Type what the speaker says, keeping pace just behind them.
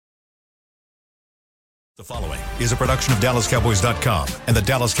The following is a production of DallasCowboys.com and the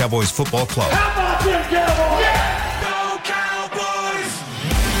Dallas Cowboys Football Club. How about them Cowboys? Go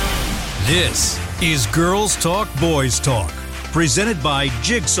Cowboys! This is Girls Talk, Boys Talk, presented by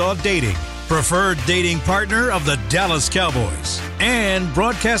Jigsaw Dating, preferred dating partner of the Dallas Cowboys, and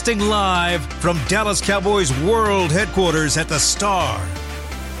broadcasting live from Dallas Cowboys World Headquarters at the Star.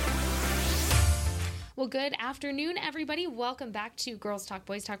 Well, good afternoon, everybody. Welcome back to Girls Talk,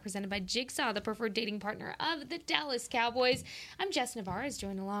 Boys Talk, presented by Jigsaw, the preferred dating partner of the Dallas Cowboys. I'm Jess Navarez,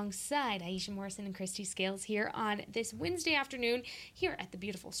 joined alongside Aisha Morrison and Christy Scales here on this Wednesday afternoon here at the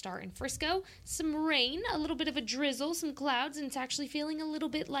beautiful Star in Frisco. Some rain, a little bit of a drizzle, some clouds, and it's actually feeling a little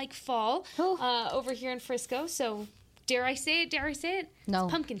bit like fall over here in Frisco. So, dare I say it? No.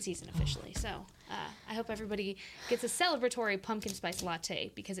 It's pumpkin season officially, so... I hope everybody gets a celebratory pumpkin spice latte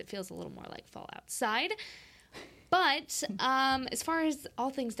because it feels a little more like fall outside. But as far as all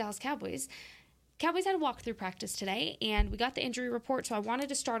things Dallas Cowboys had a walkthrough practice today, and we got the injury report, so I wanted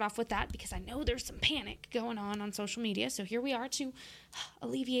to start off with that because I know there's some panic going on social media, so here we are to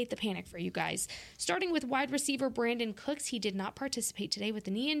alleviate the panic for you guys. Starting with wide receiver Brandon Cooks, he did not participate today with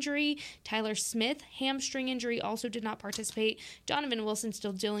a knee injury. Tyler Smith, hamstring injury, also did not participate. Donovan Wilson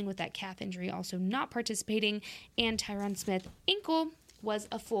still dealing with that calf injury, also not participating. And Tyron Smith, ankle, was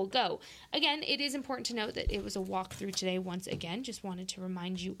a full go. Again, it is important to note that it was a walkthrough today once again. Just wanted to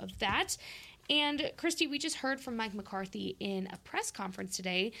remind you of that. And Christy, we just heard from Mike McCarthy in a press conference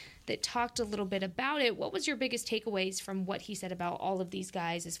today that talked a little bit about it. What was your biggest takeaways from what he said about all of these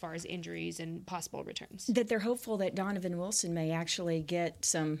guys as far as injuries and possible returns? That they're hopeful that Donovan Wilson may actually get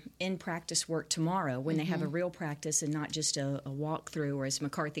some in-practice work tomorrow when they have a real practice and not just a walkthrough, or as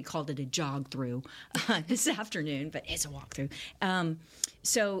McCarthy called it, a jog-through this afternoon, but it's a walkthrough.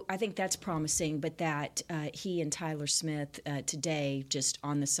 So I think that's promising, but that he and Tyler Smith today just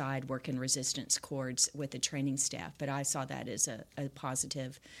on the side working resistance cords with the training staff. But I saw that as a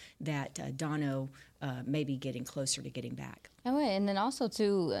positive that Dono may be getting closer to getting back. Oh, and then also,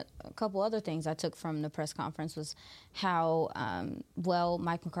 too, a couple other things I took from the press conference was how well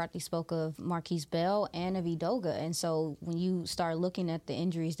Mike McCarthy spoke of Marquise Bell and of Edoga. And so when you start looking at the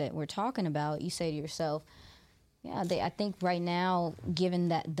injuries that we're talking about, you say to yourself, yeah, I think right now, given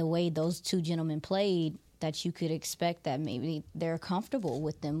that the way those two gentlemen played, that you could expect that maybe they're comfortable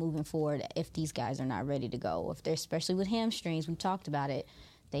with them moving forward if these guys are not ready to go. If they're, especially with hamstrings, we talked about it,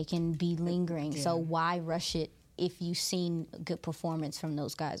 they can be lingering. Yeah. So why rush it if you've seen good performance from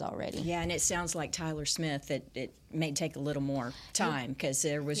those guys already? Yeah, and it sounds like Tyler Smith that it may take a little more time because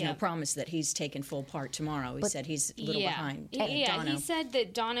there was no promise that he's taking full part tomorrow. He said he's a little behind Dono. He said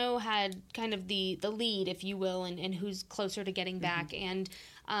that Dono had kind of the lead, if you will, and who's closer to getting back. And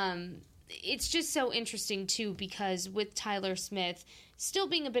it's just so interesting, too, because with Tyler Smith still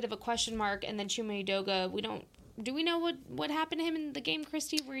being a bit of a question mark, and then Chuma Edoga, do we know what happened to him in the game,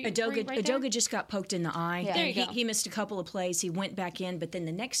 Christy? Edoga just got poked in the eye. Yeah. There you go. He missed a couple of plays. He went back in, but then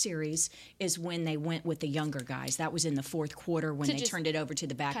the next series is when they went with the younger guys. That was in the fourth quarter when they turned it over to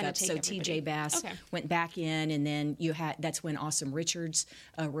the backup. So T.J. Bass went back in, and then that's when Awesome Richards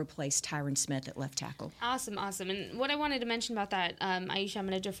replaced Tyron Smith at left tackle. Awesome. And what I wanted to mention about that, Aisha, I'm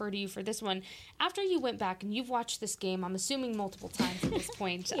going to defer to you for this one. After you went back and you've watched this game, I'm assuming multiple times at this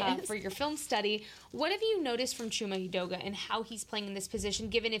point for your film study, what have you noticed from Chuma Edoga and how he's playing in this position,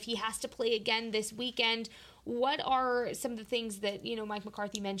 given if he has to play again this weekend? What are some of the things that, Mike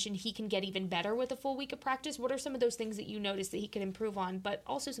McCarthy mentioned he can get even better with a full week of practice? What are some of those things that you noticed that he could improve on, but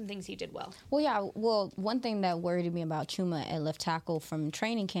also some things he did well? Well, one thing that worried me about Chuma at left tackle from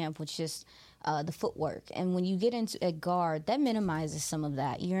training camp was just the footwork. And when you get into a guard, that minimizes some of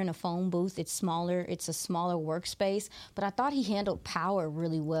that. You're in a phone booth. It's smaller. It's a smaller workspace. But I thought he handled power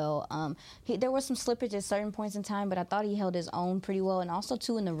really well. There was some slippage at certain points in time, but I thought he held his own pretty well. And also,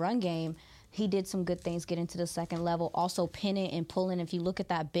 too, in the run game, he did some good things getting to the second level, also pinning and pulling. If you look at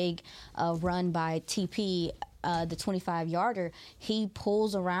that big run by TP, the 25-yarder, he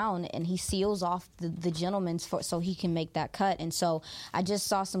pulls around and he seals off the gentleman so he can make that cut. And so I just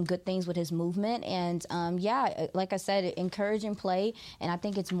saw some good things with his movement. And, like I said, encouraging play. And I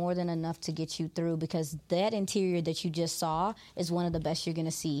think it's more than enough to get you through because that interior that you just saw is one of the best you're going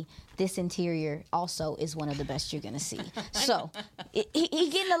to see. This interior also is one of the best you're going to see. So he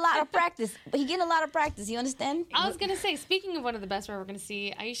getting a lot of practice. You understand? I was going to say, speaking of one of the best we're ever going to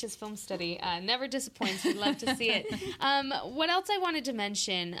see, Aisha's film study never disappoints. We'd love to see it. What else I wanted to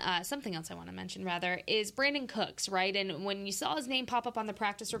mention, something else I want to mention, rather, is Brandon Cooks, right? And when you saw his name pop up on the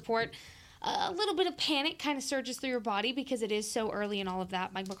practice report, a little bit of panic kind of surges through your body because it is so early and all of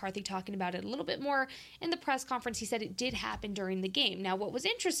that. Mike McCarthy talking about it a little bit more in the press conference. He said it did happen during the game. Now, what was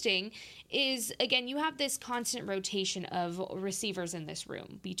interesting is, again, you have this constant rotation of receivers in this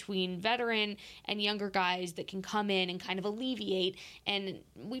room between veteran and younger guys that can come in and kind of alleviate. And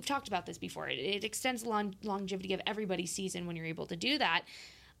we've talked about this before. It extends the longevity of everybody's season when you're able to do that.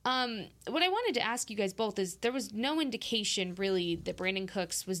 What I wanted to ask you guys both is there was no indication really that Brandin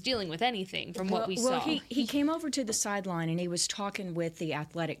Cooks was dealing with anything from what we saw. Well, he came over to the sideline and he was talking with the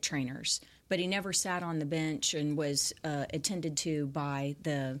athletic trainers, but he never sat on the bench and was attended to by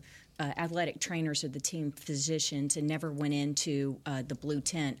the athletic trainers or the team physicians, and never went into the blue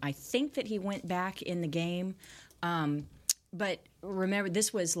tent. I think that he went back in the game. But remember,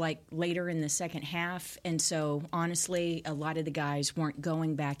 this was like later in the second half, and so honestly, a lot of the guys weren't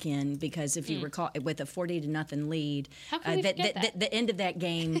going back in because if you recall, with a 40-0 lead, the end of that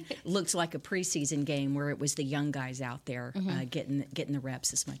game looked like a preseason game where it was the young guys out there getting the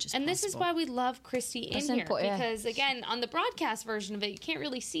reps as much as possible. And this is why we love Christy in here because, again, on the broadcast version of it, you can't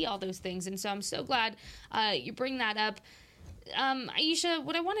really see all those things, and so I'm so glad you bring that up. Aisha,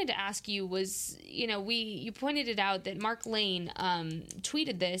 what I wanted to ask you was, you pointed it out that Mark Lane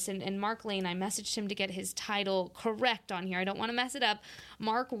tweeted this, and Mark Lane, I messaged him to get his title correct on here. I don't want to mess it up.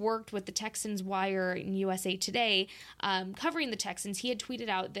 Mark worked with the Texans Wire in USA Today, covering the Texans. He had tweeted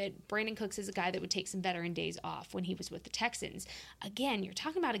out that Brandin Cooks is a guy that would take some veteran days off when he was with the Texans. Again, you're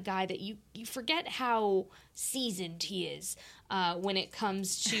talking about a guy that you forget how seasoned he is when it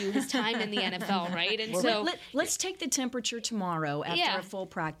comes to his time in the NFL, right? And so let's take the temperature tomorrow after a full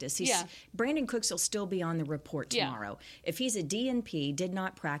practice. Brandin Cooks will still be on the report tomorrow. If he's a DNP, did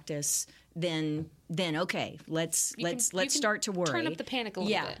not practice, then okay, let's start to worry. Turn up the panic a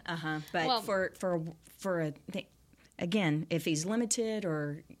little bit. But for again, if he's limited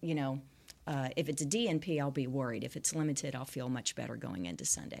or if it's a DNP, I'll be worried. If it's limited, I'll feel much better going into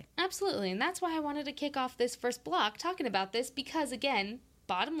Sunday. Absolutely, and that's why I wanted to kick off this first block talking about this because, again,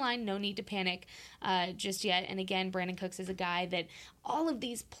 bottom line, no need to panic just yet. And again, Brandin Cooks is a guy that all of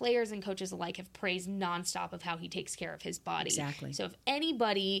these players and coaches alike have praised nonstop of how he takes care of his body. Exactly. So if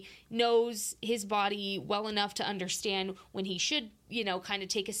anybody knows his body well enough to understand when he should, kind of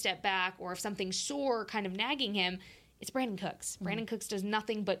take a step back, or if something's sore, kind of nagging him, it's Brandin Cooks. Brandin Cooks does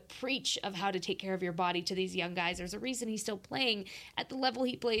nothing but preach of how to take care of your body to these young guys. There's a reason he's still playing at the level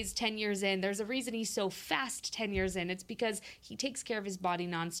he plays 10 years in. There's a reason he's so fast 10 years in. It's because he takes care of his body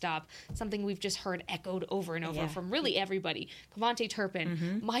nonstop, something we've just heard echoed over and over from really everybody. Kevontae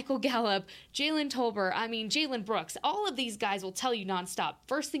Turpin, Michael Gallup, Jalen Tolbert, Jalen Brooks. All of these guys will tell you nonstop.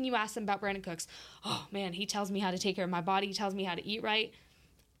 First thing you ask them about Brandin Cooks, oh, man, he tells me how to take care of my body. He tells me how to eat right.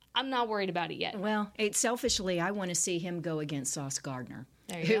 I'm not worried about it yet. Well, selfishly, I want to see him go against Sauce Gardner,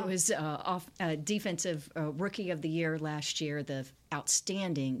 who was defensive rookie of the year last year, the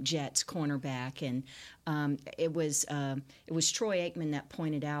outstanding Jets cornerback, and it was Troy Aikman that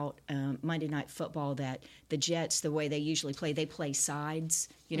pointed out Monday Night Football that the Jets, the way they usually play, they play sides.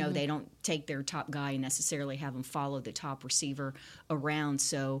 They don't take their top guy and necessarily have him follow the top receiver around.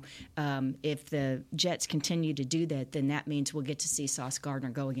 So if the Jets continue to do that, then that means we'll get to see Sauce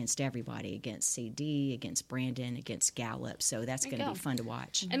Gardner go against everybody, against CD, against Brandon, against Gallup. So that's going to be fun to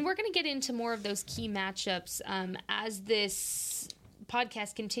watch. And we're going to get into more of those key matchups as this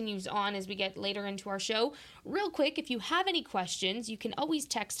podcast continues on as we get later into our show. Real quick, if you have any questions, you can always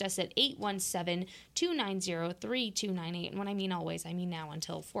text us at 817-290-3298. And when I mean always, I mean now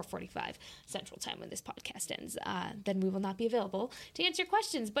until 4:45 Central Time when this podcast ends. Then we will not be available to answer your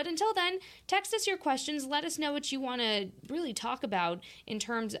questions. But until then, text us your questions. Let us know what you want to really talk about in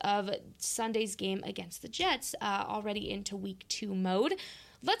terms of Sunday's game against the Jets, already into Week 2 mode.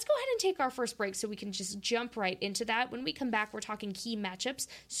 Let's go ahead and take our first break so we can just jump right into that. When we come back, we're talking key matchups,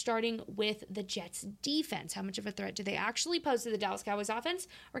 starting with the Jets' defense. How much of a threat do they actually pose to the Dallas Cowboys offense?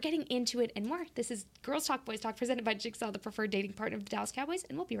 We're getting into it and more. This is Girls Talk, Boys Talk, presented by Jigsaw, the preferred dating partner of the Dallas Cowboys,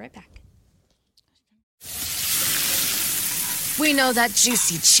 and we'll be right back. We know that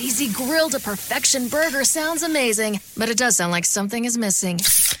juicy, cheesy, grilled to perfection burger sounds amazing, but it does sound like something is missing.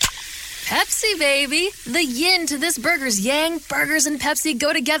 Pepsi, baby. The yin to this burger's yang. Burgers and Pepsi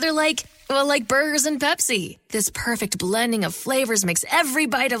go together like burgers and Pepsi. This perfect blending of flavors makes every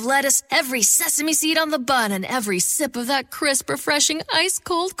bite of lettuce, every sesame seed on the bun, and every sip of that crisp, refreshing,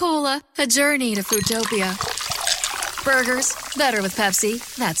 ice-cold cola a journey to Foodtopia. Burgers, better with Pepsi.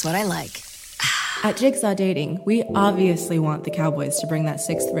 That's what I like. At Jigsaw Dating, we obviously want the Cowboys to bring that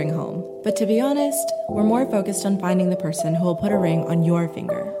 6th ring home. But to be honest, we're more focused on finding the person who will put a ring on your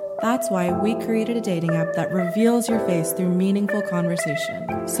finger. That's why we created a dating app that reveals your face through meaningful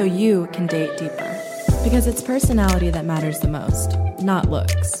conversation, so you can date deeper. Because it's personality that matters the most, not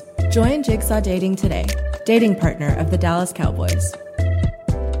looks. Join Jigsaw Dating today, dating partner of the Dallas Cowboys.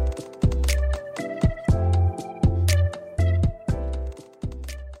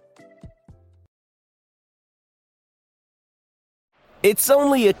 It's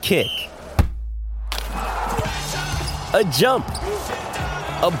only a kick, a jump,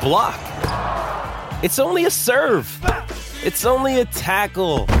 a block. It's only a serve. It's only a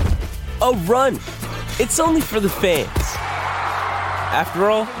tackle, a run. It's only for the fans.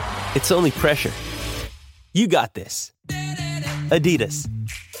 After all, it's only pressure. You got this. Adidas.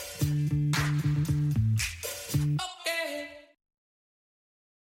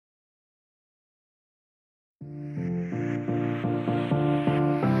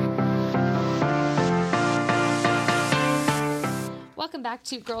 Welcome back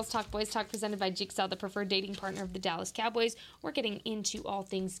to Girls Talk, Boys Talk, presented by Jigsaw, the preferred dating partner of the Dallas Cowboys. We're getting into all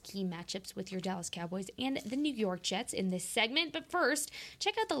things key matchups with your Dallas Cowboys and the New York Jets in this segment. But first,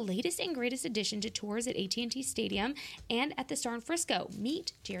 check out the latest and greatest addition to tours at AT&T Stadium and at the Star in Frisco.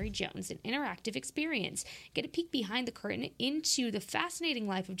 Meet Jerry Jones, an interactive experience. Get a peek behind the curtain into the fascinating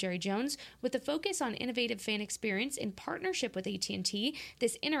life of Jerry Jones with a focus on innovative fan experience in partnership with AT&T.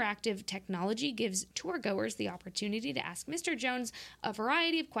 This interactive technology gives tour-goers the opportunity to ask Mr. Jones a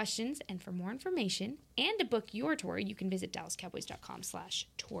variety of questions, and for more information and to book your tour, you can visit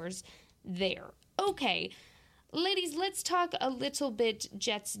DallasCowboys.com/tours there. Okay, ladies, let's talk a little bit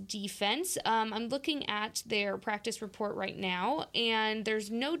Jets defense. I'm looking at their practice report right now, and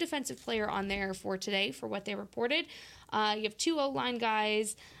there's no defensive player on there for today for what they reported. You have two O-line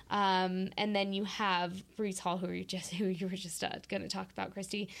guys, and then you have Breece Hall, who you were just going to talk about,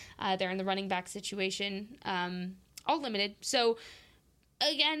 Christy. They're in the running back situation, all limited. So,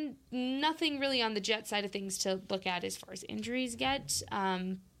 again, nothing really on the Jet side of things to look at as far as injuries get,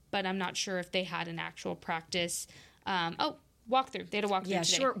 but I'm not sure if they had an actual practice. Walkthrough. They had a walkthrough today.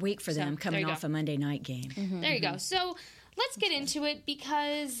 Short week for them coming off a Monday night game. Mm-hmm. There you go. So let's get into it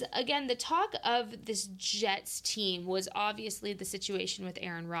because, again, the talk of this Jets team was obviously the situation with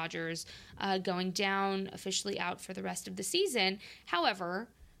Aaron Rodgers going down, officially out for the rest of the season. However,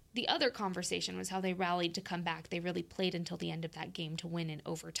 the other conversation was how they rallied to come back. They really played until the end of that game to win in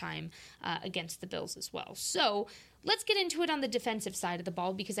overtime against the Bills as well. So let's get into it on the defensive side of the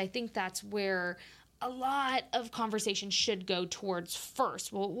ball because I think that's where a lot of conversation should go towards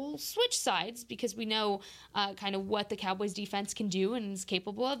first. We'll switch sides because we know kind of what the Cowboys defense can do and is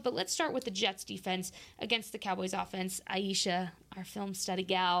capable of. But let's start with the Jets defense against the Cowboys offense. Aisha, our film study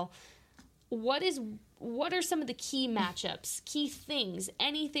gal, what are some of the key matchups, key things,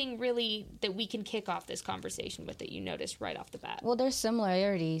 anything really that we can kick off this conversation with that you noticed right off the bat? Well, there's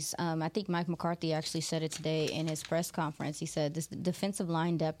similarities. I think Mike McCarthy actually said it today in his press conference. He said this defensive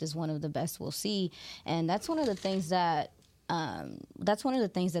line depth is one of the best we'll see, and that's one of the things that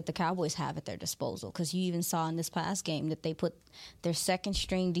the Cowboys have at their disposal, because you even saw in this past game that they put their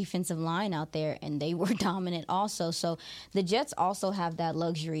second-string defensive line out there, and they were dominant also. So the Jets also have that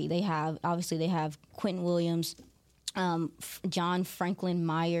luxury. They have Quentin Williams, John Franklin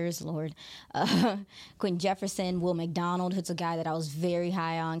Myers, Quentin Jefferson, Will McDonald, who's a guy that I was very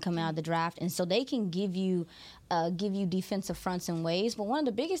high on coming out of the draft. And so they can give you defensive fronts and ways. But one of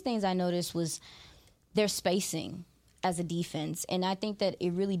the biggest things I noticed was their spacing as a defense, and I think that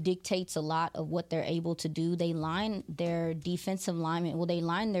it really dictates a lot of what they're able to do. They line their defensive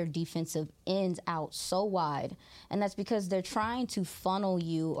ends out so wide, and that's because they're trying to funnel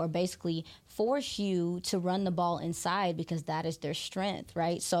you or basically force you to run the ball inside because that is their strength,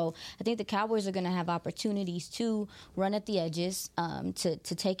 right? So I think the Cowboys are going to have opportunities to run at the edges, to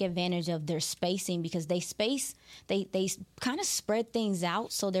take advantage of their spacing because they kind of spread things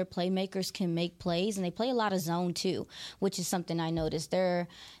out so their playmakers can make plays, and they play a lot of zone too, which is something I noticed.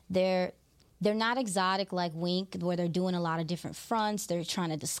 They're not exotic like Wink, where they're doing a lot of different fronts. They're trying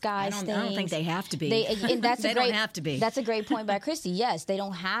to disguise things. I don't think they have to be. They don't have to be. That's a great point by Christy. Yes, they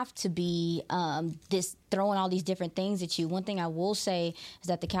don't have to be this throwing all these different things at you. One thing I will say is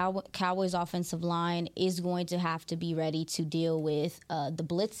that the Cowboys offensive line is going to have to be ready to deal with the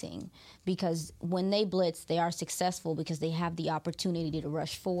blitzing, because when they blitz, they are successful because they have the opportunity to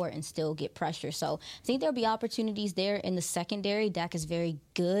rush forward and still get pressure. So I think there'll be opportunities there in the secondary. Dak is very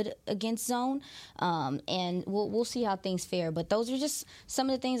good against zone. zone, and we'll see how things fare. But those are just some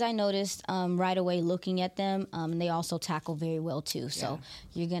of the things I noticed right away looking at them. And they also tackle very well too. So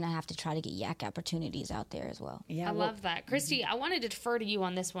you're gonna have to try to get yak opportunities out there as well. Yeah, I love that. Christy, I wanted to defer to you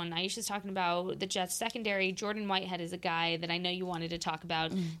on this one. Aisha's talking about the Jets secondary. Jordan Whitehead is a guy that I know you wanted to talk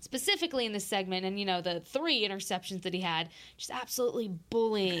about specifically in this segment. And, the 3 interceptions that he had, just absolutely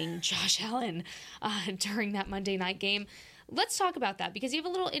bullying Josh Allen during that Monday night game. Let's talk about that because you have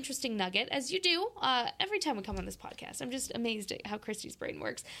a little interesting nugget, as you do every time we come on this podcast. I'm just amazed at how Christy's brain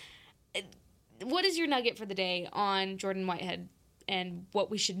works. What is your nugget for the day on Jordan Whitehead and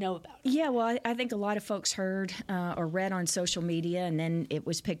what we should know about him? Yeah, well, I think a lot of folks heard or read on social media, and then it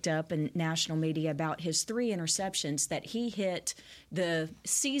was picked up in national media about his 3 interceptions that he hit the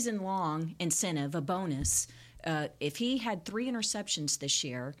season-long incentive, a bonus. If he had 3 interceptions this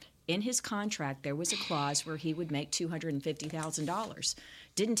year, in his contract, there was a clause where he would make $250,000.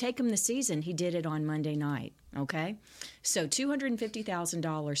 Didn't take him the season. He did it on Monday night, okay? So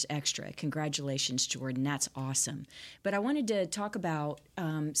 $250,000 extra. Congratulations, Jordan. That's awesome. But I wanted to talk about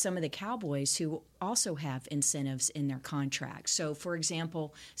some of the Cowboys who also have incentives in their contracts. So, for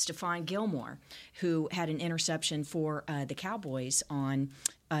example, Stephon Gilmore, who had an interception for the Cowboys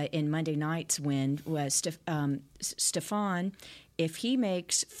in Monday night's win, was Stephon. If he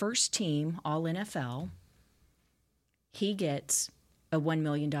makes first team All-NFL, he gets a $1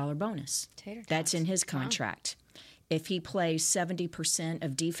 million bonus. That's in his contract. Wow. If he plays 70%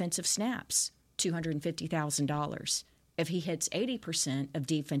 of defensive snaps, $250,000. If he hits 80% of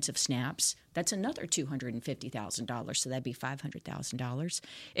defensive snaps, that's another $250,000, so that'd be $500,000.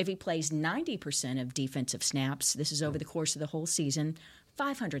 If he plays 90% of defensive snaps, this is over the course of the whole season,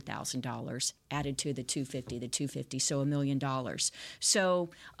 $500,000 added to the $250, so $1 million. So,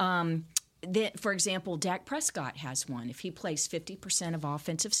 for example, Dak Prescott has one. If he plays 50% of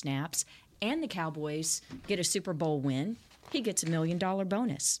offensive snaps and the Cowboys get a Super Bowl win, he gets $1 million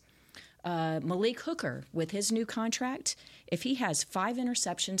bonus. Malik Hooker, with his new contract, if he has 5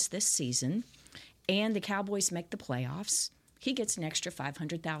 interceptions this season and the Cowboys make the playoffs, he gets an extra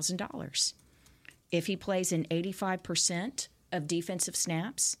 $500,000. If he plays in 85% of defensive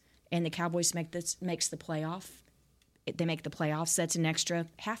snaps and the Cowboys makes the playoffs, that's an extra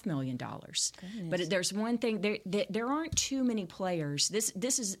 $500,000. But there's one thing, there aren't too many players.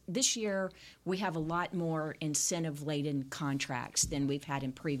 This year we have a lot more incentive laden contracts than we've had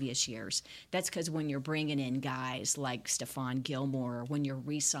in previous years. That's because when you're bringing in guys like Stephon Gilmore, or when you're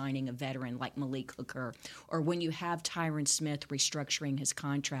re-signing a veteran like Malik Hooker, or when you have Tyron Smith restructuring his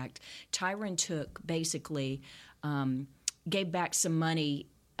contract, Tyron took basically gave back some money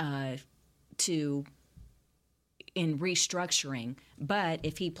in restructuring, but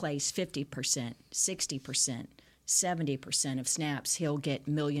if he plays 50%, 60%, 70% of snaps, he'll get $1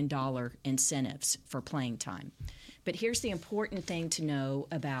 million incentives for playing time. But here's the important thing to know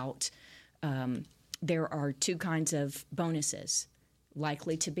about there are 2 kinds of bonuses,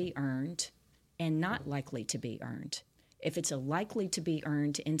 likely to be earned and not likely to be earned. If it's a likely to be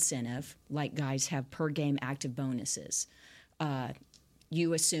earned incentive, like guys have per game active bonuses,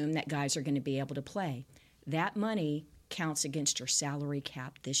 you assume that guys are going to be able to play. That money counts against your salary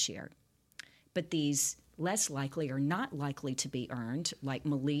cap this year. But these less likely or not likely to be earned, like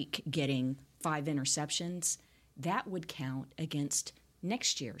Malik getting 5 interceptions, that would count against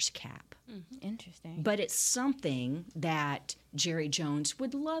next year's cap. Interesting. But it's something that Jerry Jones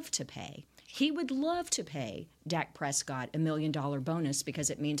would love to pay. He would love to pay Dak Prescott a $1 million bonus because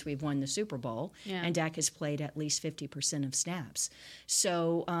it means we've won the Super Bowl, and Dak has played at least 50% of snaps.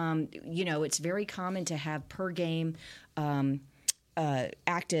 So, it's very common to have per game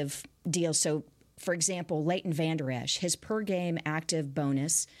active deals. So, for example, Leighton Vander Esch, his per game active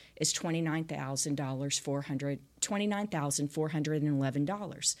bonus is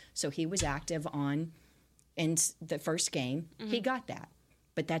 $29,411. So he was active in the first game. Mm-hmm. He got that.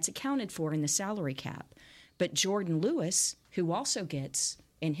 But that's accounted for in the salary cap. But Jordan Lewis, who also gets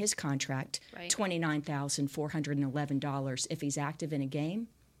in his contract $29,411 if he's active in a game,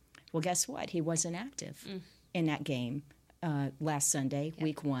 well, guess what? He wasn't active in that game last Sunday,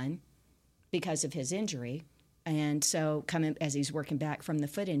 week 1, because of his injury. And so coming as he's working back from the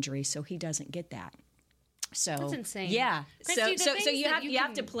foot injury, so he doesn't get that. So that's insane. Yeah. Christy, so you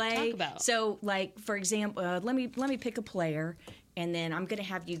have to play. About. So like for example, let me pick a player, and then I'm going to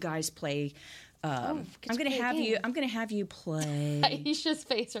have you guys play. I'm going to have you play. Aisha's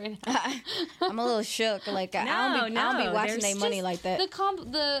face right now. I'm a little shook. Like I don't be watching their money like that.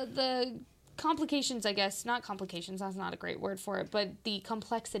 The complications, I guess, not complications, that's not a great word for it, but the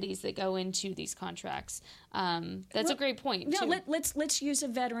complexities that go into these contracts. That's a great point. No, too. let's use a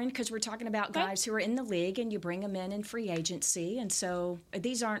veteran, because we're talking about guys who are in the league, and you bring them in free agency, and so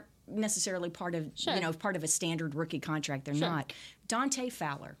these aren't necessarily part of part of a standard rookie contract. They're not. Dante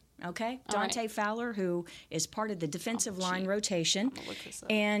Fowler. Okay, Dante Fowler, who is part of the defensive line rotation,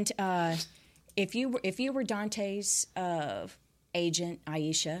 and if you were Dante's agent,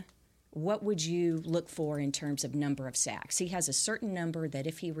 Aisha, what would you look for in terms of number of sacks? He has a certain number that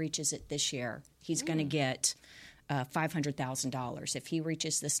if he reaches it this year, he's going to get $500,000. If he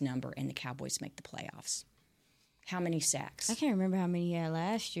reaches this number and the Cowboys make the playoffs, how many sacks? I can't remember how many he had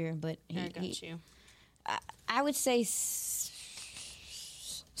last year, but I would say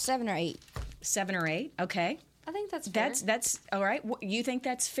 7 or 8. 7 or 8. Okay. I think that's fair. That's all right. You think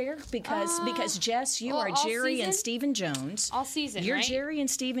that's fair because Jess, you are Jerry and Stephen Jones all season. You're right? Jerry and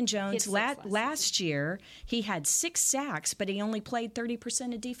Stephen Jones. Last year he had 6 sacks, but he only played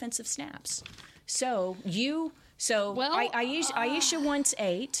 30% of defensive snaps. So Aisha wants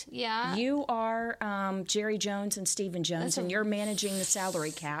 8. Yeah. You are Jerry Jones and Stephen Jones, and you're managing the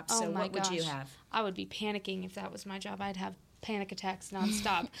salary cap. So what would you have? I would be panicking if that was my job. I'd have panic attacks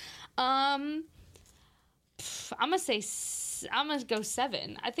nonstop. I'm gonna go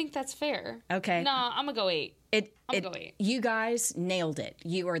 7. I think that's fair. Okay. No, I'm gonna go 8. I'm gonna go 8. You guys nailed it.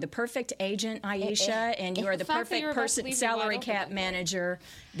 You are the perfect agent, Aisha, and you are the perfect salary cap manager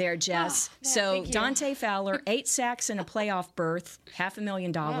there, Jess. So Dante Fowler, 8 sacks and a playoff berth,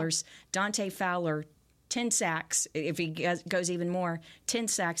 $500,000. Dante Fowler, 10 sacks, if he goes even more, 10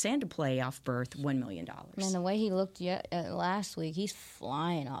 sacks and a playoff berth, $1 million. Man, the way he looked last week, he's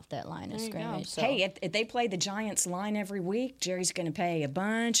flying off that line of scrimmage. So. Hey, if they play the Giants line every week, Jerry's going to pay a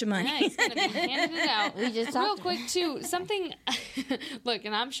bunch of money. Yeah, he's going to be handing it out. We just real quick, too, something, look,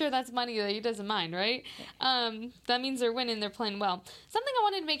 and I'm sure that's money that he doesn't mind, right? That means they're winning, they're playing well. Something I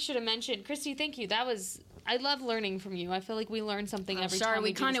wanted to make sure to mention, Christy, thank you. I love learning from you. I feel like we learn something every time. Sorry,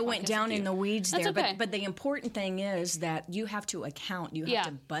 we kind of went down in the weeds there. Okay. But the important thing is that you have to account. You have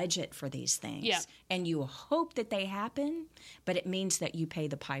to budget for these things. Yeah. And you hope that they happen, but it means that you pay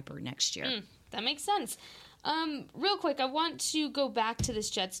the piper next year. That makes sense. Real quick, I want to go back to this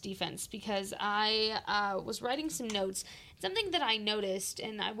Jets defense because I was writing some notes. Something that I noticed,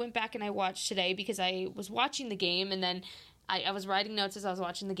 and I went back and I watched today because I was watching the game, and then I was writing notes as I was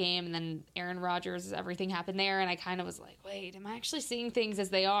watching the game, and then Aaron Rodgers, everything happened there, and I kind of was like, wait, am I actually seeing things as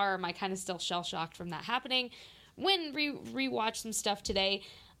they are? Am I kind of still shell-shocked from that happening? When rewatched some stuff today,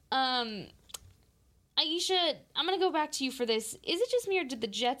 Aisha, I'm going to go back to you for this. Is it just me, or did the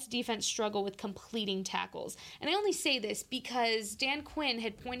Jets defense struggle with completing tackles? And I only say this because Dan Quinn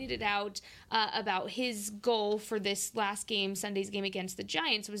had pointed it out about his goal for this last game, Sunday's game against the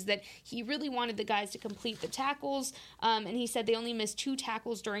Giants, was that he really wanted the guys to complete the tackles. And he said they only missed 2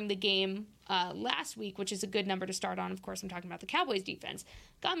 tackles during the game last week, which is a good number to start on. Of course, I'm talking about the Cowboys defense.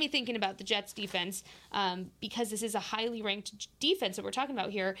 Got me thinking about the Jets defense because this is a highly ranked defense that we're talking about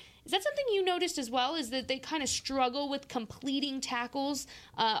here. Is that something you noticed as well, is that they kind of struggle with completing tackles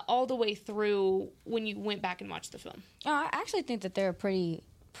all the way through when you went back and watched the film? I actually think that they're a pretty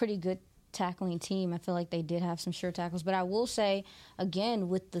good tackling team. I feel like they did have some sure tackles, but I will say again,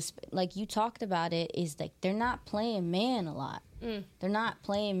 with the like you talked about it, is like they're not playing man a lot. They're not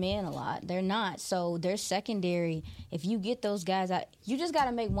playing man a lot. They're not. So their secondary, if you get those guys out, you just got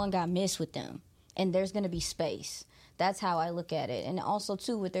to make one guy miss with them, and there's going to be space. That's how I look at it. And also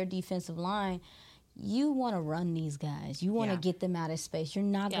too, with their defensive line, you want to run these guys. You want to get them out of space. You're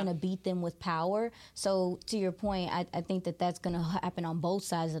not going to beat them with power. So to your point, I think that that's going to happen on both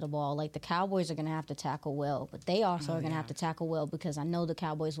sides of the ball. Like the Cowboys are going to have to tackle well, but they also are going to have to tackle well because I know the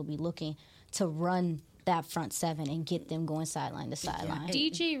Cowboys will be looking to run that front 7 and get them going sideline to sideline.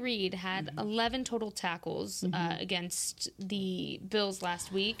 DJ Reed had 11 total tackles against the Bills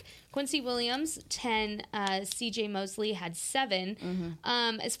last week. Quincy Williams, 10. CJ Mosley had 7.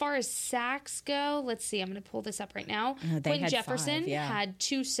 As far as sacks go, let's see. I'm going to pull this up right now. Quentin Jefferson had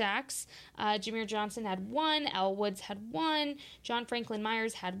 2 sacks. Jameer Johnson had 1. Al Woods had 1. John Franklin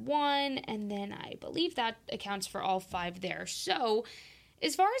Myers had 1. And then I believe that accounts for all 5 there. So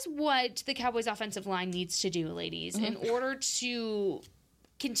as far as what the Cowboys offensive line needs to do, ladies, in order to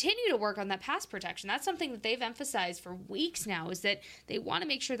continue to work on that pass protection, that's something that they've emphasized for weeks now, is that they want to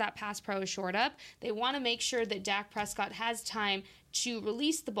make sure that pass pro is shored up. They want to make sure that Dak Prescott has time to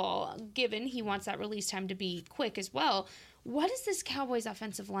release the ball, given he wants that release time to be quick as well. What does this Cowboys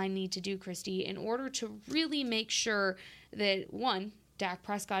offensive line need to do, Christy, in order to really make sure that, 1, Dak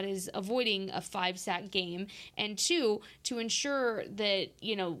Prescott is avoiding a 5-sack game, and 2, to ensure that,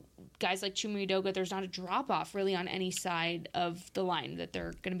 guys like Chuma Edoga, there's not a drop-off really on any side of the line that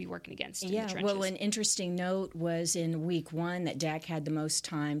they're going to be working against in the trenches. Well, an interesting note was in week 1 that Dak had the most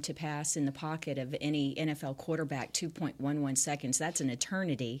time to pass in the pocket of any NFL quarterback, 2.11 seconds. That's an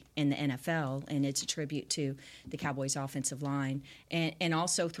eternity in the NFL, and it's a tribute to the Cowboys' offensive line. And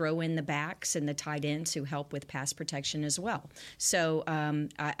also throw in the backs and the tight ends who help with pass protection as well. So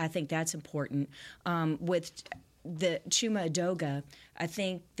I think that's important. With the Chuma Edoga, I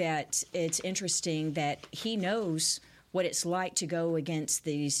think that it's interesting that he knows what it's like to go against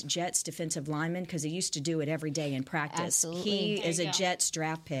these Jets defensive linemen because he used to do it every day in practice. Absolutely. He There is you a go. Jets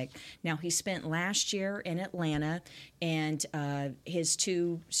draft pick. Now, he spent last year in Atlanta, and his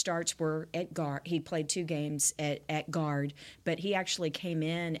 2 starts were at guard. He played 2 games at guard, but he actually came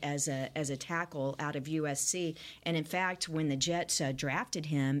in as a tackle out of USC. And in fact, when the Jets drafted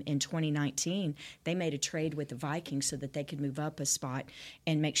him in 2019, they made a trade with the Vikings so that they could move up a spot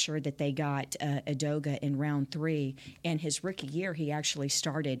and make sure that they got Edoga in round 3. And his rookie year, he actually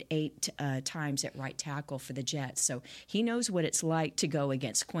started 8 times at right tackle for the Jets. So he knows what it's like to go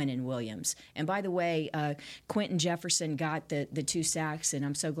against Quinnen Williams. And by the way, Quentin Jefferson got the 2 sacks, and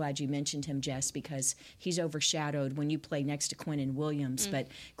I'm so glad you mentioned him, Jess, because he's overshadowed when you play next to Quinnen Williams. But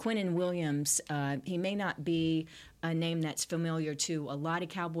Quinnen Williams, he may not be a name that's familiar to a lot of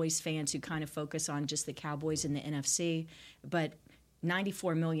Cowboys fans who kind of focus on just the Cowboys in the NFC, but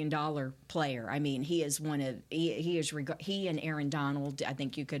 $94 million player. I mean, he is he and Aaron Donald. I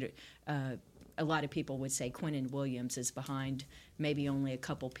think you could. A lot of people would say Quinnen Williams is behind maybe only a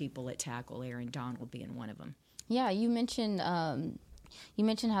couple people at tackle, Aaron Donald being one of them. Yeah, you mentioned how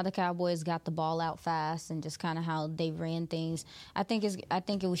the Cowboys got the ball out fast and just kind of how they ran things. I think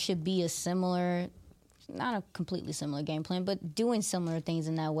it should be a similar. Not a completely similar game plan, but doing similar things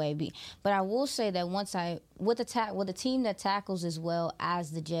in that way. But I will say that with a team that tackles as well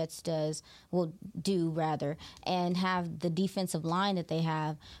as the Jets do, and have the defensive line that they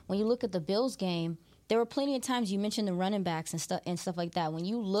have, when you look at the Bills game, there were plenty of times you mentioned the running backs and stuff like that. When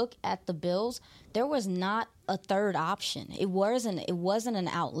you look at the Bills, there was not a third option. It wasn't an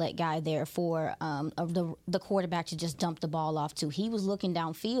outlet guy there for the quarterback to just dump the ball off to. He was looking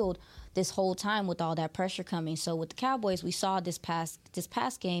downfield this whole time with all that pressure coming. So with the Cowboys, we saw this past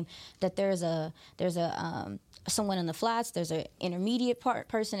game that there's someone in the flats, there's an intermediate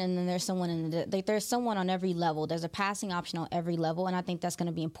person, and then there's someone there's someone on every level. There's a passing option on every level, and I think that's going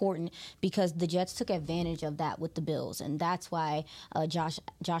to be important because the Jets took advantage of that with the Bills, and that's why Josh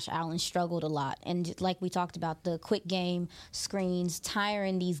Allen struggled a lot. And like we talked about, the quick game screens,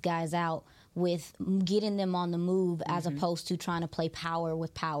 tiring these guys out with getting them on the move as opposed to trying to play power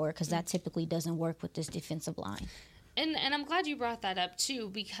with power, because that typically doesn't work with this defensive line. And I'm glad you brought that up, too,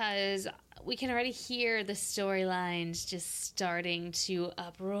 because we can already hear the storylines just starting to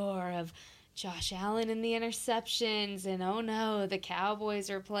uproar of Josh Allen and the interceptions, and oh no, the Cowboys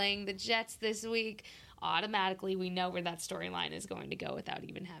are playing the Jets this week. Automatically, we know where that storyline is going to go without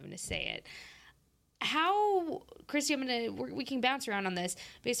even having to say it. How, Christy, we can bounce around on this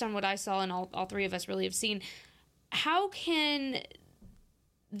based on what I saw and all 3 of us really have seen. How can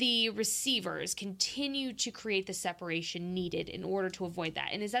the receivers continue to create the separation needed in order to avoid that?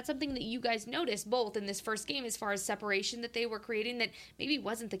 And is that something that you guys noticed both in this first game as far as separation that they were creating that maybe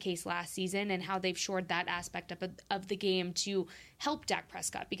wasn't the case last season, and how they've shored that aspect up of the game to help Dak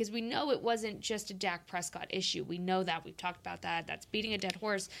Prescott? Because we know it wasn't just a Dak Prescott issue. We know that. We've talked about that. That's beating a dead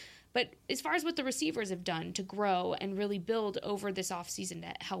horse. But as far as what the receivers have done to grow and really build over this offseason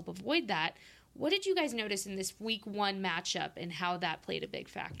to help avoid that, what did you guys notice in this week 1 matchup and how that played a big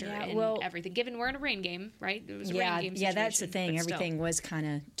factor in everything? Given we're in a rain game, right? It was a rain game situation. Yeah, that's the thing. Everything was kind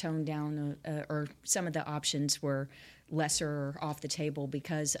of toned down, or some of the options were lesser or off the table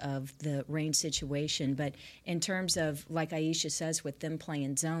because of the rain situation. But in terms of, like Aisha says, with them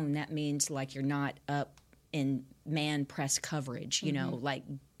playing zone, that means like you're not up in man press coverage, you know, like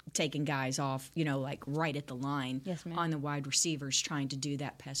taking guys off, you know, like right at the line on the wide receivers trying to do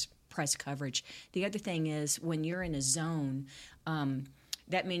that press coverage. The other thing is when you're in a zone,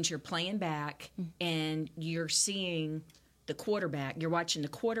 that means you're playing back and you're seeing the quarterback. You're watching the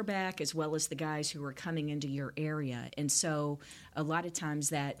quarterback as well as the guys who are coming into your area. And so a lot of times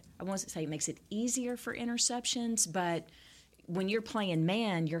that, I won't say it makes it easier for interceptions, but when you're playing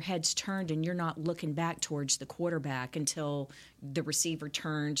man, your head's turned and you're not looking back towards the quarterback until the receiver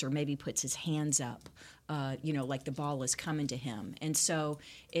turns or maybe puts his hands up, you know, like the ball is coming to him. And so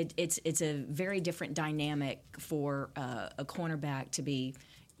it's a very different dynamic for a cornerback to be,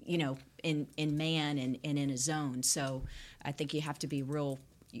 you know, in man and in a zone. So I think you have to be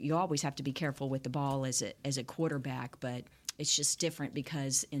you always have to be careful with the ball as a quarterback, but It's just different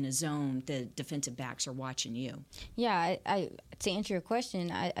because in a zone, the defensive backs are watching you. Yeah, I to answer your question,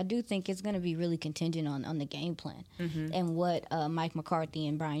 I do think it's going to be really contingent on the game plan and what Mike McCarthy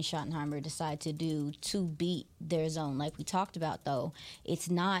and Brian Schottenheimer decide to do to beat their zone. Like we talked about, though, it's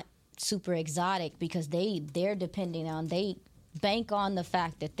not super exotic because they're depending on they bank on the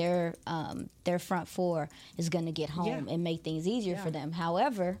fact that their front four is going to get home and make things easier for them.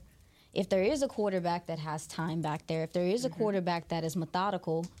 However, if there is a quarterback that has time back there, if there is a quarterback that is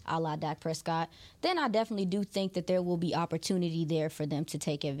methodical, a la Dak Prescott, then I definitely do think that there will be opportunity there for them to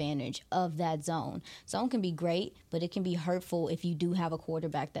take advantage of that zone. Zone can be great, but it can be hurtful if you do have a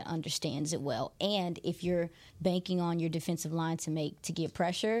quarterback that understands it well. And if you're banking on your defensive line to get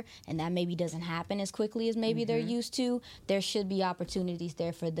pressure, and that maybe doesn't happen as quickly as maybe they're used to, there should be opportunities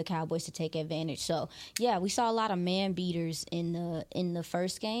there for the Cowboys to take advantage. So, yeah, we saw a lot of man beaters in the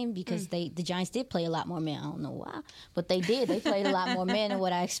first game because the Giants did play a lot more man. I don't know why, but they did. They played a lot more man than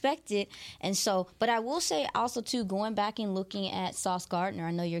what I expected. And so, but I will say also, too, going back and looking at Sauce Gardner,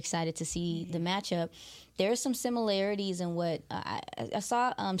 I know you're excited to see the matchup. There's some similarities in what I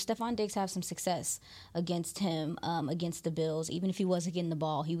saw Stephon Diggs have some success against him, against the Bills. Even if he wasn't getting the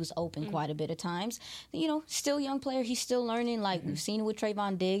ball, he was open quite a bit of times. You know, still a young player. He's still learning. Like we've seen with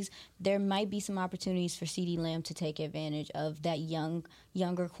Trayvon Diggs, there might be some opportunities for CeeDee Lamb to take advantage of that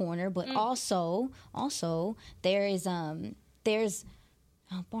younger corner. But also there's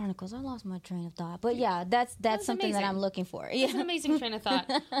barnacles. I lost my train of thought. But yeah, that's something amazing. that I'm looking for. Yeah. That's an amazing train of thought.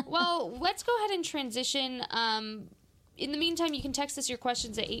 Well, let's go ahead and transition. In the meantime, you can text us your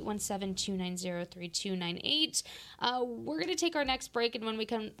questions at 817-290-3298. We're going to take our next break, and when we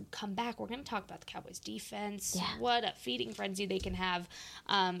come back, we're going to talk about the Cowboys' defense, what a feeding frenzy they can have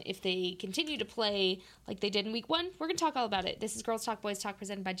if they continue to play like they did in Week 1. We're going to talk all about it. This is Girls Talk, Boys Talk,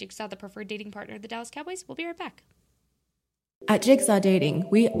 presented by Jigsaw, the preferred dating partner of the Dallas Cowboys. We'll be right back. At Jigsaw Dating,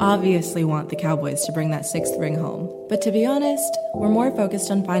 we obviously want the Cowboys to bring that 6th ring home. But to be honest, we're more focused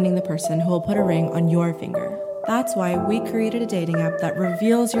on finding the person who will put a ring on your finger. That's why we created a dating app that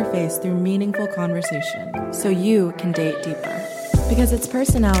reveals your face through meaningful conversation, so you can date deeper. Because it's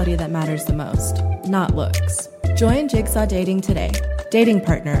personality that matters the most, not looks. Join Jigsaw Dating today, dating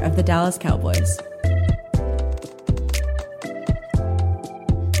partner of the Dallas Cowboys.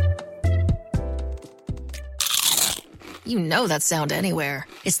 You know that sound anywhere.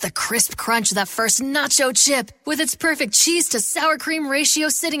 It's the crisp crunch of that first nacho chip. With its perfect cheese to sour cream ratio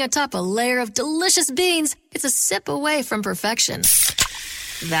sitting atop a layer of delicious beans, it's a sip away from perfection.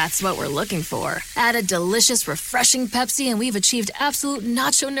 That's what we're looking for. Add a delicious, refreshing Pepsi and we've achieved absolute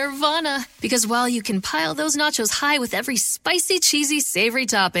nacho nirvana. Because while you can pile those nachos high with every spicy, cheesy, savory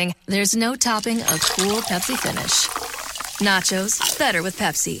topping, there's no topping a cool Pepsi finish. Nachos, better with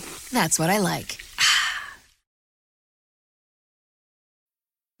Pepsi. That's what I like.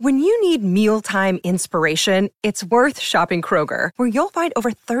 When you need mealtime inspiration, it's worth shopping Kroger, where you'll find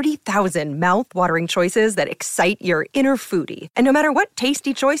over 30,000 mouth-watering choices that excite your inner foodie. And no matter what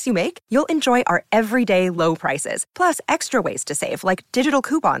tasty choice you make, you'll enjoy our everyday low prices, plus extra ways to save, like digital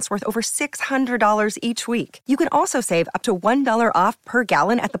coupons worth over $600 each week. You can also save up to $1 off per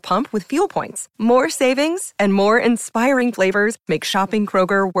gallon at the pump with fuel points. More savings and more inspiring flavors make shopping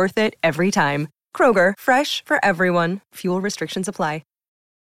Kroger worth it every time. Kroger, fresh for everyone. Fuel restrictions apply.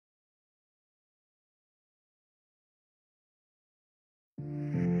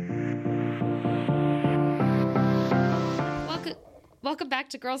 Welcome back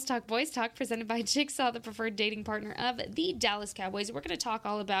to Girls Talk, Boys Talk, presented by Jigsaw, the preferred dating partner of the Dallas Cowboys. We're going to talk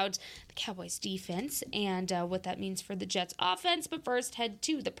all about the Cowboys defense and what that means for the Jets offense. But first, head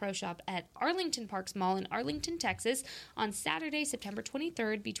to the Pro Shop at Arlington Parks Mall in Arlington, Texas on Saturday, September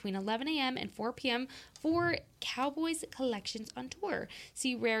 23rd between 11 a.m. and 4 p.m. for Cowboys Collections on Tour.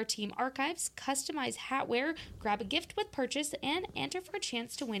 See rare team archives, customize hatware, grab a gift with purchase, and enter for a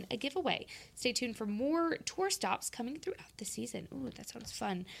chance to win a giveaway. Stay tuned for more tour stops coming throughout the season. Ooh, that sounds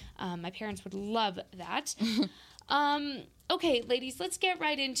fun. My parents would love that. Okay, ladies, let's get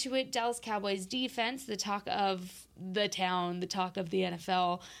right into it. Dallas Cowboys defense, the talk of the town, the talk of the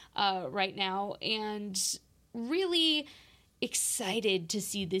NFL right now, and really excited to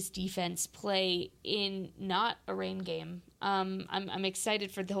see this defense play in not a rain game. I'm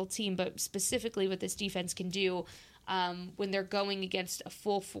excited for the whole team, but specifically what this defense can do when they're going against a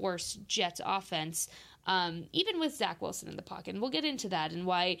full-force Jets offense, even with Zach Wilson in the pocket. And we'll get into that and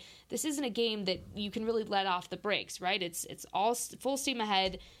why this isn't a game that you can really let off the brakes, right? It's all full steam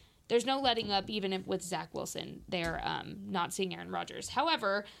ahead. There's no letting up even with Zach Wilson. They're not seeing Aaron Rodgers.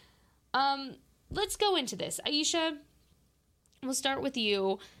 However, let's go into this. Aisha, we'll start with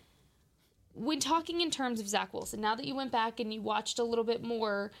you. when talking in terms of Zach Wilson, now that you went back and you watched a little bit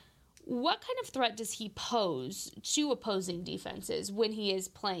more, what kind of threat does he pose to opposing defenses when he is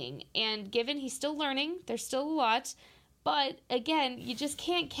playing? And given he's still learning, there's still a lot, but again, you just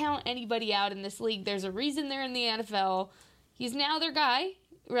can't count anybody out in this league. There's a reason they're in the NFL. He's now their guy,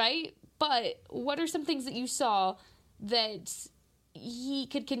 right? But what are some things that you saw that he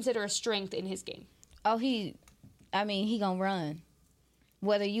could consider a strength in his game? Oh, he gonna run.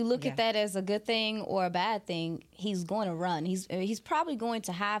 Whether you look at that as a good thing or a bad thing, he's going to run. He's probably going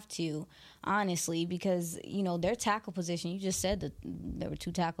to have to, honestly, because their tackle position. You just said that there were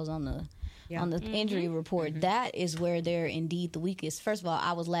 2 tackles on the injury report. That is where they're indeed the weakest. First of all,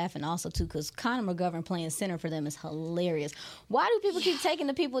 I was laughing also too because Connor McGovern playing center for them is hilarious. Why do people keep taking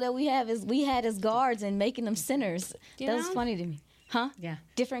the people that we had as guards and making them centers? That's funny to me, huh? Yeah,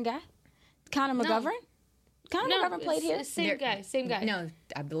 different guy, Connor McGovern. Connor McGovern played here. Same guy. No,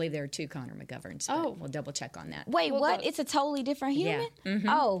 I believe there are 2 Connor McGoverns. Oh, we'll double check on that. Wait, what? It's a totally different human. Yeah. Mm-hmm.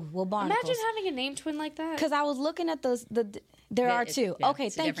 Oh, well, barnacles. Imagine having a name twin like that. Because I was looking at there are 2. Yeah, okay,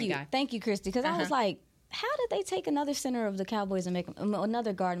 thank you, Christy. Because I was like, how did they take another center of the Cowboys and make him,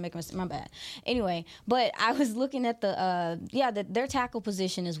 another guard and make him? My bad. Anyway, but I was looking at their tackle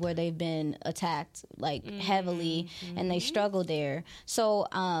position is where they've been attacked heavily, and they struggle there. So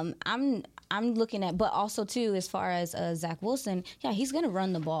I'm looking at, but also too, as far as Zach Wilson, he's going to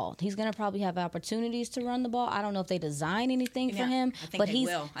run the ball. He's going to probably have opportunities to run the ball. I don't know if they design anything for him, but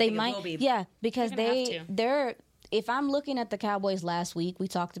they might. Because they're. If I'm looking at the Cowboys last week, we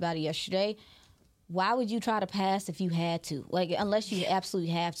talked about it yesterday. Why would you try to pass if you had to? Unless you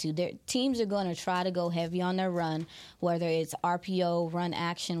absolutely have to. Teams are going to try to go heavy on their run, whether it's RPO, run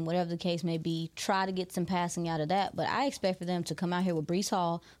action, whatever the case may be. Try to get some passing out of that. But I expect for them to come out here with Breece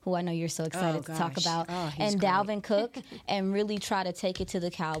Hall, who I know you're so excited to talk about, and great. Dalvin Cook, and really try to take it to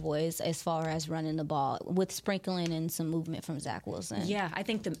the Cowboys as far as running the ball, with sprinkling in some movement from Zach Wilson. Yeah, I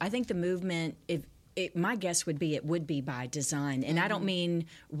think the movement, my guess would be it would be by design. And I don't mean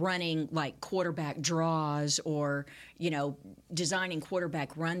running like quarterback draws or, designing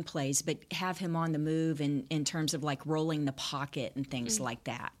quarterback run plays, but have him on the move in terms of like rolling the pocket and things like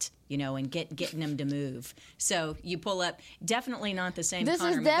that, and getting him to move. So you pull up, definitely not the same This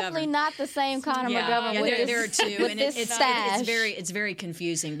Connor is definitely McGovern. Not the same Connor McGovern. Yeah, there are 2. With this stash. It's very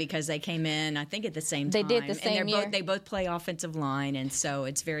confusing because they came in, I think, at the same time. They did the same year. They both play offensive line, and so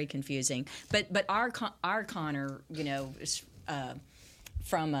it's very confusing. But our Connor, is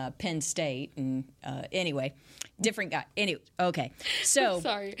from Penn State, and anyway, different guy. Anyway, okay. So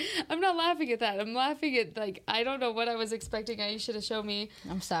sorry, I'm not laughing at that. I'm laughing at I don't know what I was expecting. You should have shown me.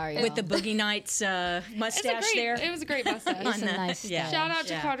 I'm sorry. With the Boogie Nights mustache there. It was a great mustache. It's a nice Shout out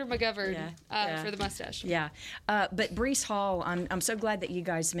to Connor McGovern for the mustache. Yeah, but Breece Hall, I'm so glad that you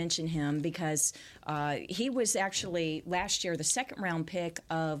guys mentioned him because he was actually last year the 2nd round pick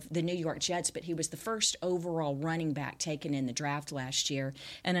of the New York Jets, but he was the first overall running back taken in the draft last year.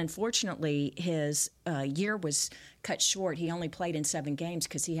 And unfortunately, his year was cut short. He only played in 7 games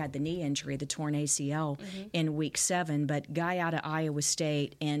because he had the knee injury, the torn ACL in week 7. But guy out of Iowa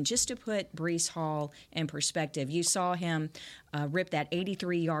State. And just to put Breece Hall in perspective, you saw him rip that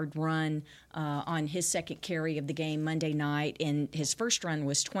 83-yard run on his 2nd carry of the game Monday night, and his first run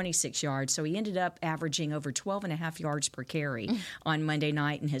was 26 yards. So he ended up averaging over 12.5 yards per carry on Monday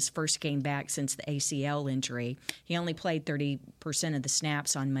night in his first game back since the ACL injury. He only played 30% of the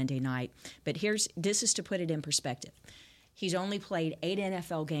snaps on Monday night. But this is to put it in perspective. He's only played 8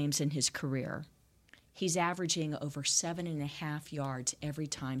 NFL games in his career. He's averaging over 7.5 yards every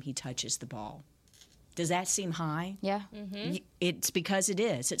time he touches the ball. Does that seem high? Yeah. Mm-hmm. It's because it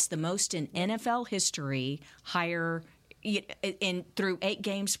is. It's the most in NFL history, higher through 8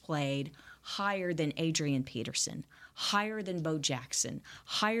 games played, higher than Adrian Peterson, higher than Bo Jackson,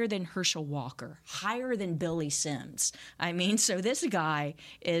 higher than Herschel Walker, higher than Billy Sims. I mean, so this guy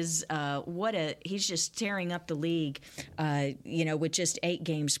is he's just tearing up the league, with just 8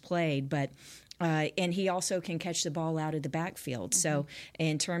 games played, but. And he also can catch the ball out of the backfield. So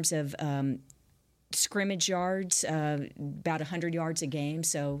in terms of scrimmage yards, about 100 yards a game.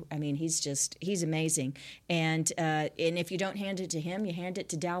 So, I mean, he's amazing. And if you don't hand it to him, you hand it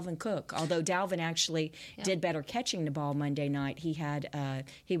to Dalvin Cook. Although Dalvin actually did better catching the ball Monday night.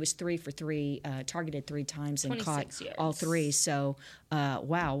 He was 3 for 3, targeted 3 times and caught yards. all 3. So,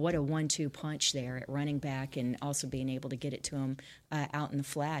 wow, what a 1-2 punch there at running back, and also being able to get it to him out in the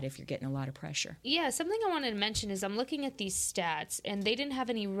flat if you're getting a lot of pressure. Yeah, something I wanted to mention is I'm looking at these stats, and they didn't have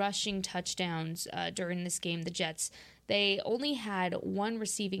any rushing touchdowns during this game, the Jets. They only had 1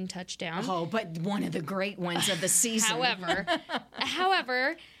 receiving touchdown. Oh, but one of the great ones of the season.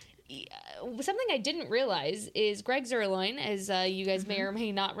 However, something I didn't realize is Greg Zuerlein, as you guys may or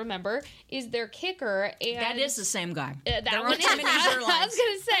may not remember, is their kicker. And that is the same guy. That there one aren't too many Zuerleins. I was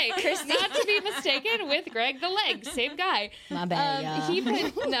going to say, not to be mistaken with Greg the Leg, same guy. My bad,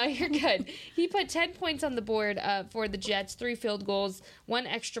 y'all. No, you're good. He put 10 points on the board for the Jets, 3 field goals, 1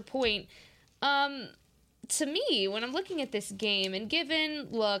 extra point. To me, when I'm looking at this game, and given,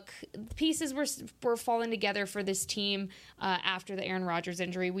 look, pieces were falling together for this team after the Aaron Rodgers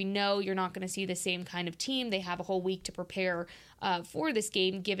injury. We know you're not going to see the same kind of team. They have a whole week to prepare for this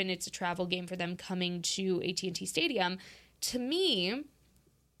game, given it's a travel game for them coming to AT&T Stadium. To me,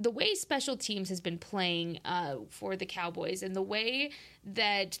 the way special teams has been playing for the Cowboys and the way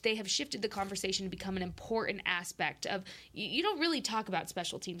that they have shifted the conversation to become an important aspect of, you don't really talk about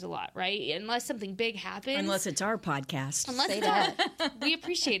special teams a lot, right? Unless something big happens. Unless it's our podcast. We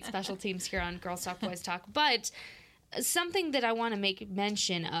appreciate special teams here on Girls Talk Boys Talk. But something that I want to make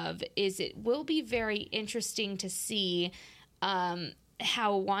mention of is it will be very interesting to see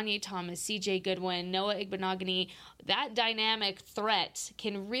how Wanye Thomas, CJ Goodwin, Noah Igbenogany, that dynamic threat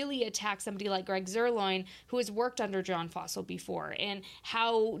can really attack somebody like Greg Zuerlein, who has worked under John Fossil before, and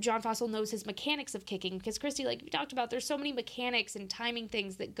how John Fossil knows his mechanics of kicking. Because, Christy, like we talked about, there's so many mechanics and timing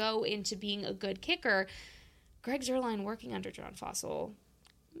things that go into being a good kicker. Greg Zuerlein working under John Fossil,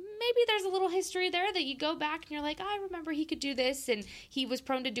 maybe there's a little history there that you go back and you're like, I remember he could do this and he was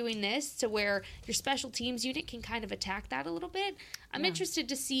prone to doing this, to where your special teams unit can kind of attack that a little bit. I'm interested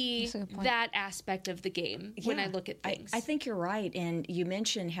to see that aspect of the game when I look at things. I think you're right. And you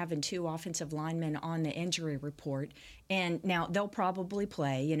mentioned having 2 offensive linemen on the injury report. And now they'll probably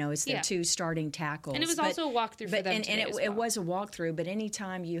play, it's their 2 starting tackles. And it was also a walkthrough for them today as well. It was a walkthrough, but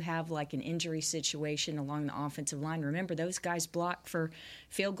anytime you have like an injury situation along the offensive line, remember those guys block for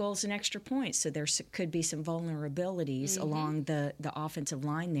field goals and extra points. So there could be some vulnerabilities along the offensive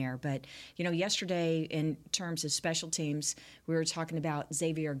line there. But, yesterday in terms of special teams, we were talking about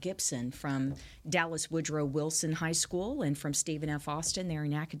Xavier Gibson from Dallas Woodrow Wilson High School and from Stephen F. Austin there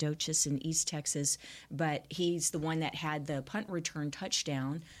in Nacogdoches in East Texas. But he's the one that had the punt return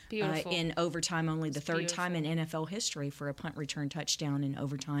touchdown in overtime, only the third time in NFL history for a punt return touchdown in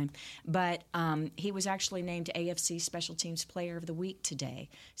overtime. But he was actually named AFC Special Teams Player of the Week today.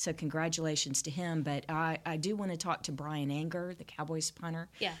 So congratulations to him. But I do want to talk to Brian Anger, the Cowboys punter,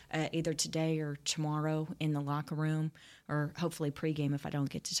 either today or tomorrow in the locker room, or hopefully pregame if I don't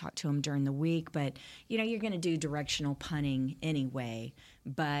get to talk to him during the week. But, you're going to do directional punting anyway.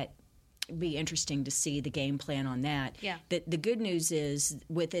 But it'd be interesting to see the game plan on that. Yeah. The good news is,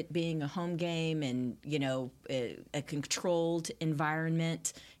 with it being a home game and, a controlled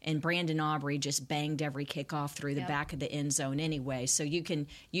environment, and Brandon Aubrey just banged every kickoff through the back of the end zone anyway. So you can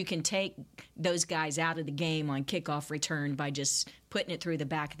take those guys out of the game on kickoff return by just putting it through the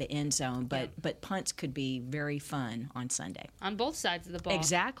back of the end zone. But punts could be very fun on Sunday. On both sides of the ball.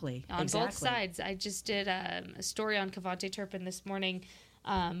 Exactly. Both sides. I just did a story on Kavonte Turpin this morning,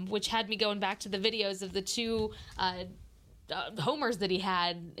 which had me going back to the videos of the 2 homers that he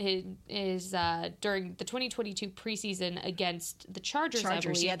had during the 2022 preseason against the Chargers, I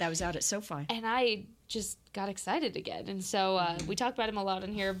believe. Yeah, that was out at SoFi. And I just got excited again. And so we talked about him a lot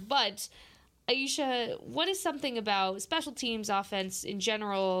in here. But, Aisha, what is something about special teams, offense in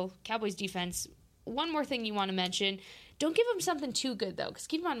general, Cowboys defense? One more thing you want to mention. Don't give them something too good, though, because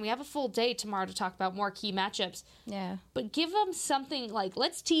keep in mind, we have a full day tomorrow to talk about more key matchups. Yeah. But give them something, like,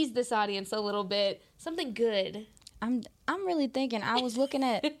 let's tease this audience a little bit, something good. I'm really thinking, I was looking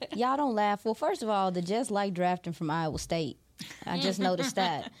at, y'all don't laugh. Well, first of all, the Jets like drafting from Iowa State. I just noticed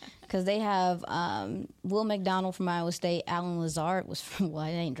that. Because they have Will McDonald from Iowa State. Alan Lazard was from, well,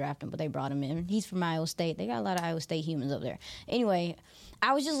 they ain't drafting, but they brought him in. He's from Iowa State. They got a lot of Iowa State humans up there. Anyway,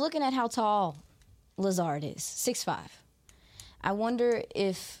 I was just looking at how tall Lazard is, 6'5". I wonder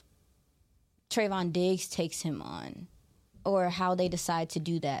if Trayvon Diggs takes him on, or how they decide to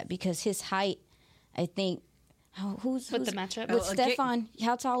do that, because his height, I think, who's the matchup? With Stephon,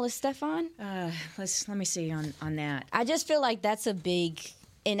 how tall is Stephon? Let me see on that. I just feel like that's a big,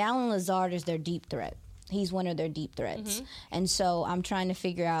 and Alan Lazard is their deep threat. He's one of their deep threats. And so I'm trying to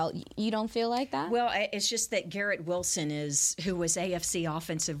figure out, you don't feel like that? Well, it's just that Garrett Wilson who was AFC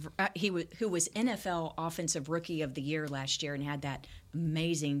offensive, who was NFL offensive rookie of the year last year and had that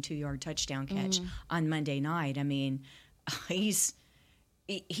amazing 2-yard touchdown catch on Monday night. I mean, he's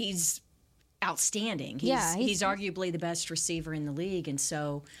outstanding. He's arguably the best receiver in the league. And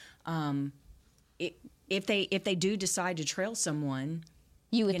so if they do decide to trail someone,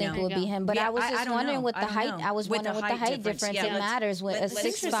 you would think it would be him, but yeah, I was just wondering with the height. I was wondering with the height difference, yeah, it matters. With a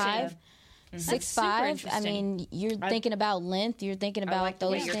 6'5", 6'5". I mean, you're thinking about length. You're thinking about like the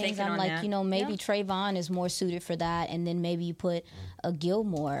way those you're things. thinking I'm on like, that. maybe Trayvon is more suited for that, and then maybe you put a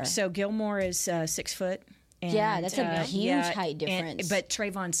Gilmore. So Gilmore is 6 foot. And, Yeah, that's a huge height and- difference. but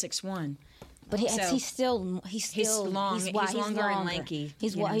Trayvon's 6'1". But he's still long. He's longer and lanky.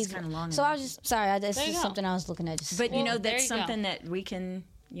 He's You know, he's kinda long So and I was just sorry. That's There you just go. something I was looking at. Just But Well, there that's you go. something that we can,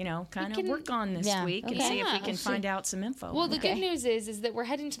 kind of work on this Yeah, week and okay. see if we Yeah, can we'll find out some info. Well, on the it. good news is that we're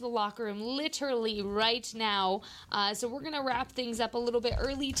heading to the locker room literally right now. So we're going to wrap things up a little bit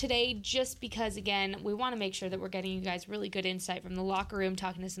early today just because, again, we want to make sure that we're getting you guys really good insight from the locker room,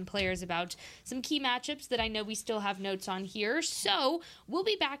 talking to some players about some key matchups that I know we still have notes on here. So we'll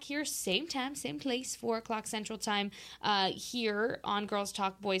be back here same time, same place, 4 o'clock Central Time here on Girls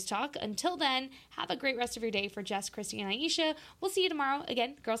Talk, Boys Talk. Until then, have a great rest of your day. For Jess, Christy, and Aisha, we'll see you tomorrow.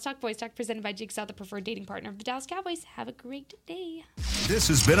 Again, Girls Talk, Boys Talk, presented by Jigsaw, the preferred dating partner of the Dallas Cowboys. Have a great day. This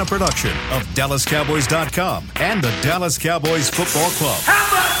has been a production of DallasCowboys.com and the Dallas Cowboys Football Club. How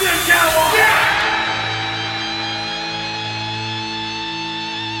about this, Cowboys?